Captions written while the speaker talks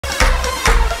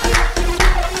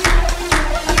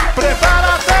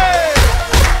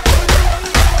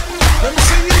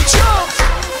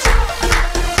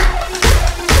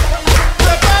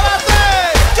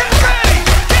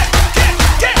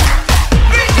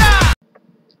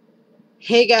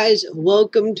Hey guys,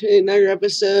 welcome to another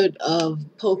episode of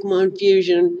Pokemon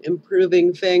Fusion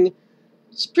Improving Thing.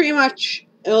 It's pretty much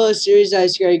a series I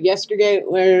started yesterday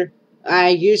where I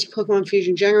use Pokemon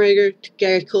Fusion Generator to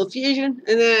get a cool fusion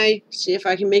and then I see if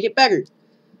I can make it better.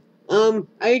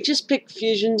 I just pick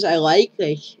fusions I like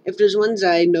if there's ones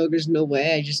I know there's no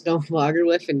way, I just don't bother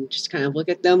with and just kind of look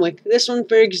at them. Like this one,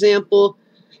 for example,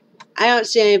 I don't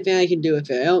see anything I can do with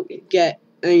it. I don't get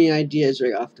any ideas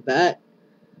right off the bat.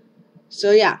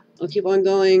 So yeah, I'll keep on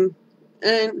going,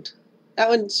 and that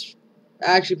one's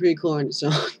actually pretty cool on its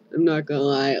own. I'm not gonna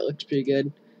lie, it looks pretty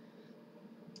good.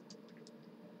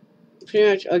 Pretty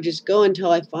much, I'll just go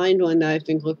until I find one that I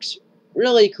think looks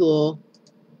really cool,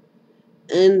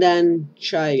 and then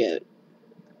try it.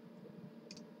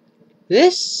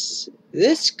 This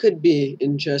could be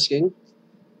interesting,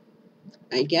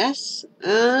 I guess. I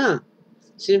don't know.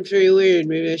 Seems pretty weird.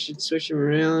 Maybe I should switch them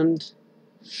around.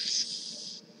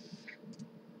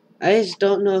 I just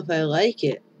don't know if I like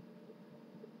it.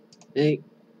 I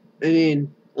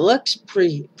mean, it looks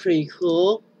pretty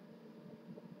cool.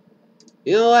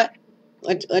 You know what?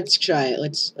 Let's try it.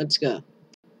 Let's go.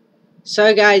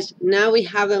 So guys, now we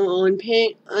have them all in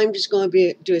paint. I'm just going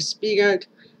to do a speed art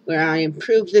where I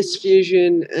improve this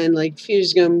fusion and like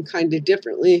fuse them kind of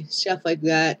differently, stuff like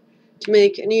that, to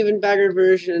make an even better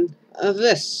version of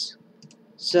this.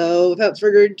 So without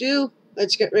further ado,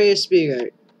 let's get ready to speed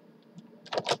art.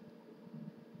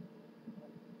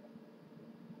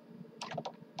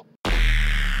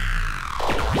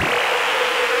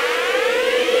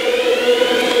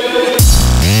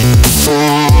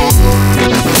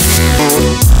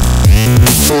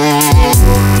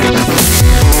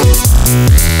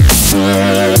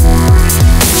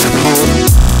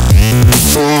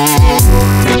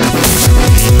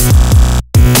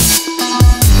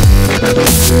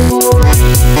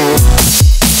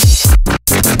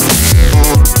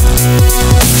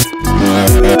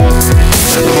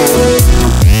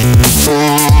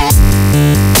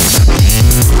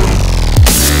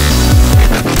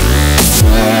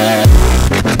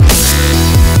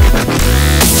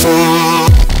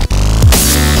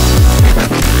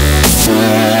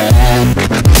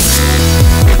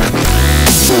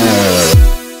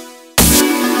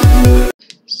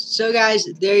 So guys,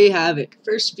 there you have it.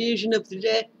 First fusion of the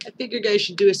day. I figured I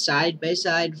should do a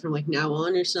side-by-side from like now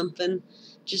on or something.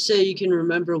 Just so you can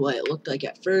remember what it looked like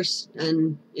at first.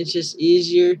 And it's just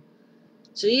easier.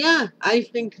 So yeah, I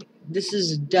think this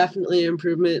is definitely an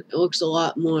improvement. It looks a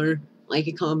lot more like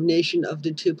a combination of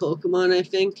the two Pokemon, I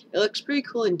think. It looks pretty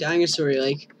cool and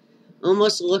dinosaur-like.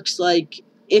 Almost looks like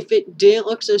if it didn't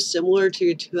look so similar to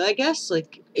the two, I guess.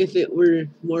 Like if it were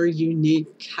more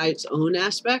unique, had its own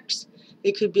aspects.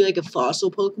 It could be like a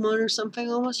fossil Pokemon or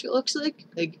something almost, it looks like.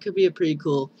 Like, it could be a pretty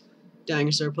cool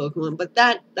dinosaur Pokemon. But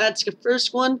that's the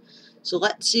first one. So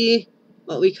let's see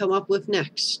what we come up with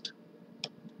next.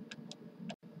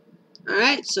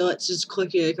 Alright, so let's just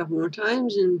click it a couple more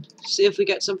times and see if we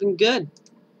get something good.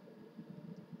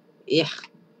 Yeah.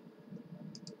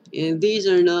 And these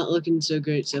are not looking so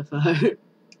great so far.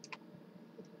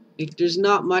 Like, there's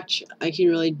not much I can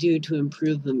really do to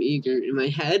improve them either in my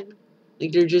head.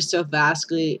 Like, they're just so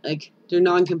vastly, like, they're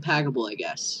non-compatible, I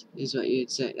guess, is what you'd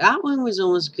say. That one was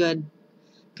almost good.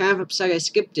 Kind of upset I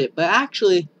skipped it, but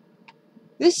actually,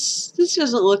 this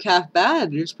doesn't look half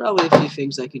bad. There's probably a few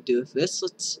things I could do with this.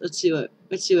 Let's see what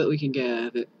we can get out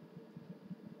of it.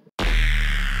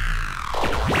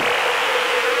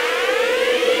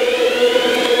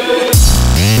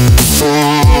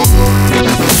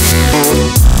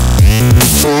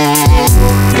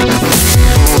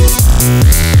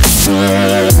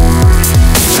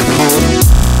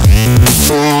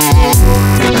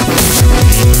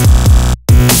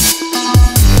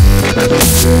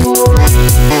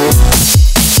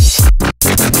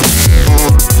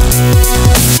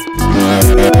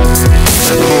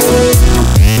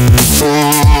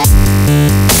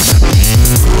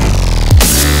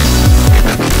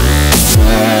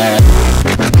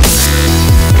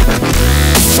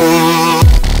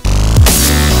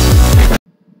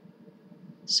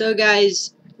 So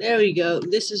guys, there we go.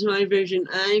 This is my version.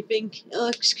 I think it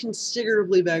looks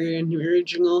considerably better than the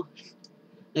original.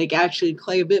 Like, actually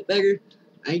quite a bit better.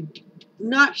 I'm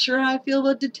not sure how I feel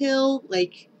about the tail.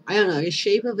 Like, I don't know, the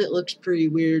shape of it looks pretty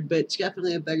weird, but it's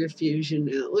definitely a better fusion,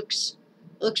 and it looks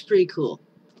pretty cool.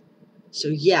 So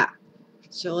yeah.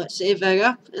 So let's save that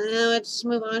up, and then let's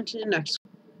move on to the next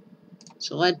one.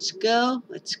 So let's go.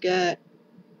 Let's get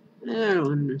another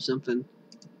one or something.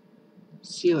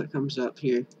 See what comes up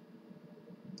here.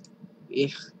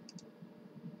 Ugh.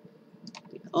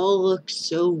 They all look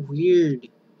so weird.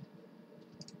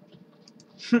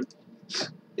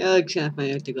 Yeah, I can't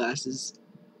find out the glasses.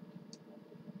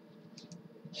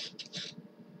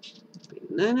 But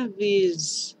none of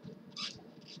these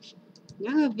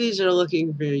are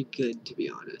looking very good, to be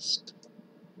honest.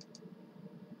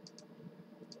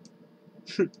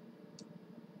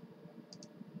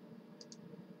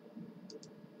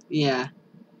 Yeah,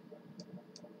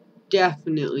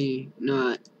 definitely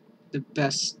not the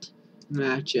best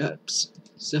matchups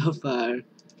so far.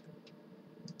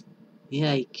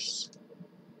 Yikes.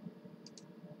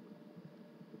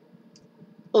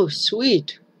 Oh,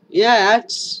 sweet. Yeah,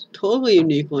 that's totally a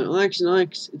unique one. Onyx and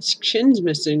Onyx. Its chin's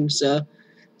missing, so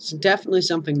it's definitely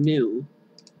something new.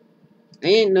 I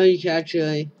didn't know you could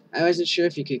actually... I wasn't sure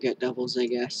if you could get doubles, I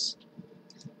guess.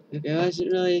 Like, I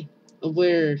wasn't really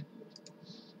aware.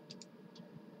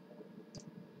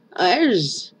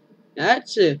 There's...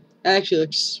 That actually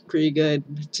looks pretty good.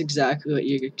 That's exactly what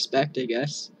you'd expect, I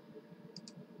guess.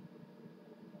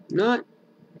 Not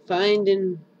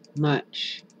finding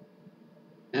much.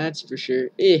 That's for sure.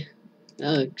 Eh,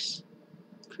 that looks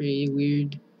pretty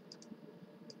weird.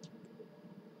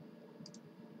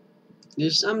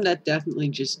 There's some that definitely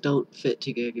just don't fit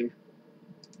together.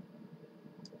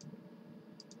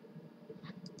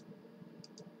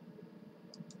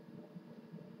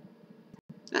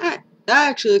 That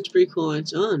actually looks pretty cool on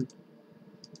its own.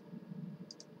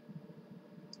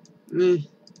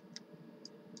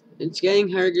 It's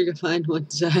getting harder to find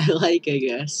ones I like, I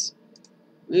guess.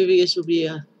 Maybe this will be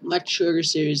a much shorter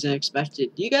series than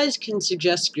expected. You guys can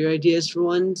suggest your ideas for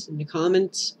ones in the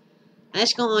comments. I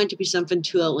just don't want it to be something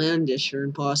too outlandish or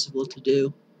impossible to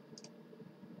do.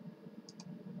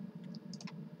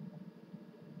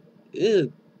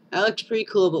 Ew. That looks pretty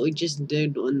cool, but we just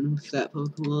did one with that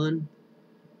Pokemon.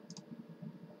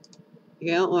 I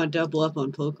don't want to double up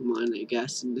on Pokemon, I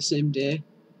guess, in the same day.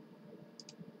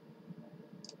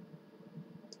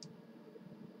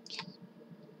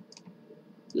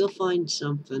 You'll find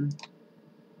something.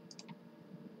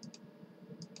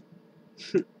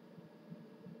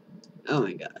 Oh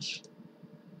my gosh.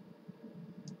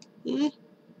 Eh.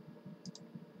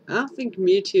 I don't think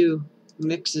Mewtwo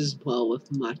mixes well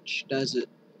with much, does it?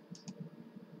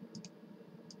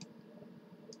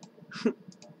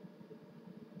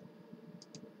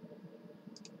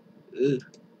 Ugh.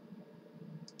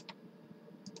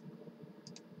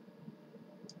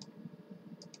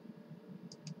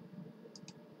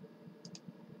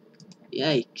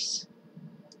 Yikes.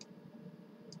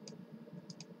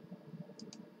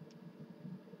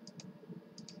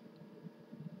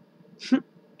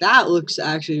 That looks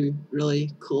actually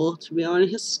really cool, to be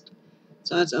honest.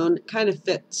 So on its own, it kind of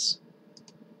fits.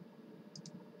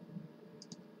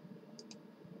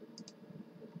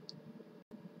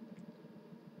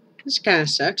 This kind of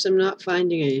sucks. I'm not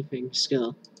finding anything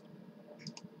still.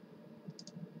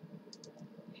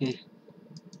 Heh.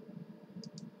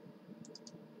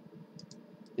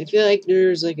 I feel like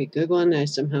there's like a good one that I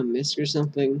somehow missed or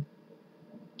something.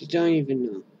 I don't even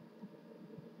know.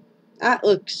 That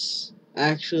looks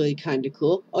actually kind of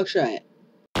cool. I'll try it.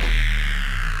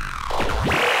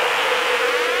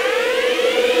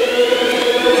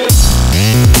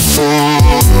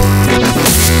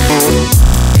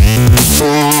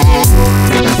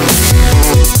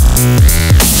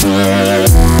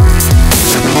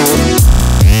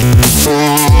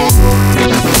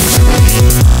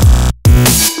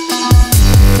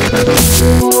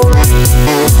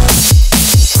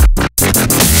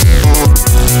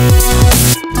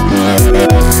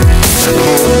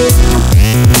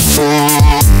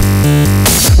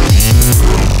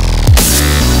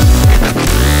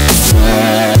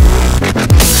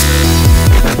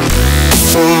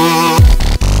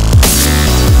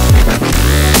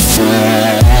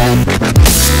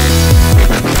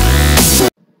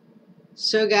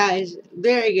 So guys,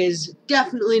 there it is.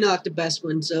 Definitely not the best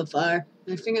one so far.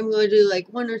 I think I'm going to do like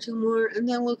one or two more and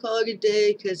then we'll call it a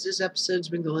day because this episode's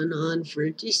been going on for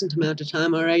a decent amount of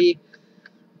time already.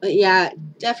 But yeah,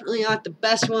 definitely not the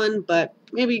best one, but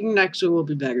maybe next one will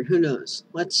be better. Who knows?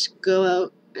 Let's go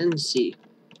out and see.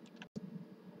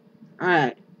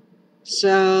 Alright,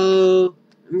 so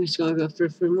I'm just going to go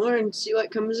for more and see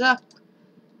what comes up.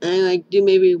 And like do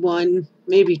maybe one,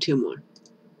 maybe two more.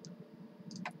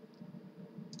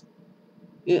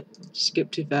 Yep,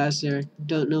 skipped too fast there.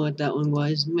 Don't know what that one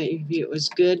was. Maybe it was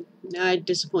good. I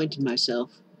disappointed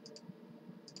myself.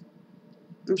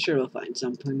 I'm sure we'll find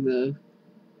something though.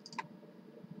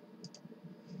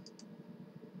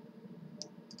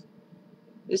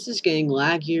 This is getting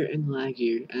laggier and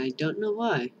laggier, and I don't know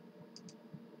why.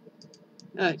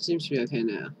 Oh, it seems to be okay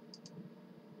now.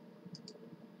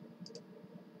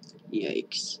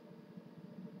 Yikes.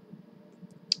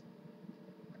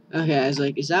 Okay, I was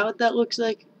like, is that what that looks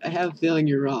like? I have a feeling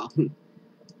you're wrong.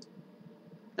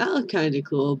 That looked kinda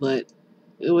cool, but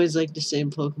it was like the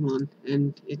same Pokemon,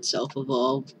 and it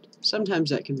self-evolved. Sometimes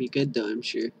that can be good though, I'm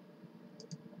sure.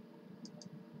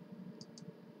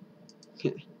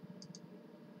 Okay,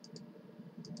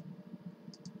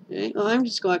 well, I'm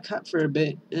just gonna cut for a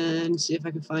bit and see if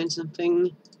I can find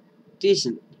something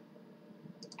decent.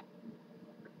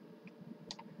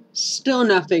 Still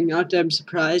nothing, not that I'm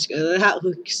surprised. That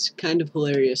looks kind of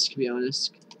hilarious, to be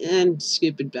honest. And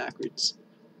stupid backwards.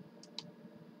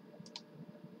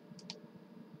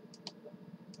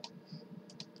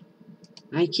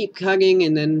 I keep cutting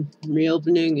and then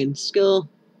reopening and still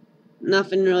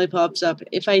nothing really pops up.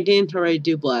 If I didn't already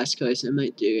do Blastoise, I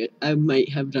might do it. I might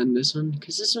have done this one,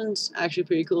 because this one's actually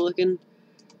pretty cool looking.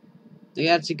 I think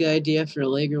that's a good idea for a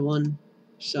later one.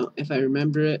 So if I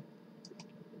remember it,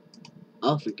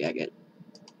 I'll forget it.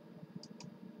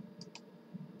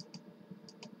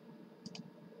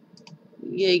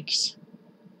 Yikes.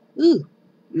 Ooh.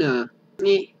 Nah.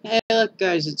 Hey, look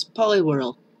guys, it's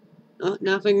Poliwhirl. Oh,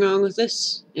 nothing wrong with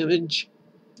this image.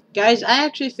 Guys, I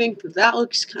actually think that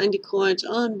looks kind of cool on its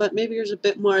own, but maybe there's a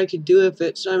bit more I could do with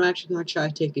it, so I'm actually going to try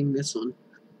taking this one.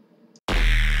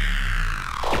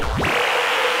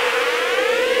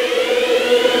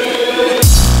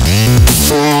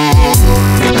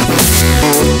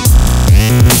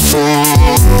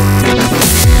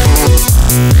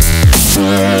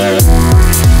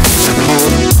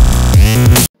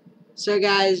 So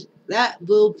guys, that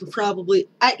will probably,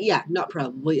 not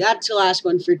probably, that's the last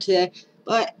one for today,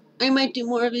 but I might do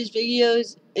more of these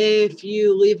videos if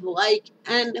you leave a like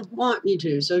and want me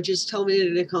to, so just tell me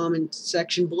in the comment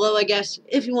section below, I guess,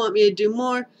 if you want me to do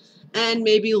more, and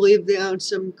maybe leave down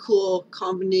some cool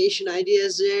combination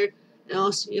ideas there, and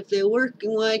I'll see if they work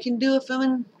and what I can do with them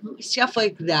and stuff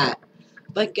like that.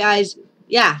 But guys,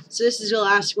 yeah, so this is the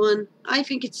last one. I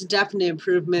think it's a definite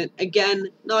improvement. Again,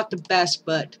 not the best,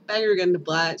 but better than the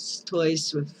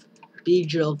Blastoise with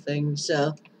Beedrill thing.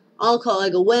 So I'll call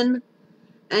it a win.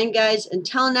 And guys,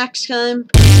 until next time.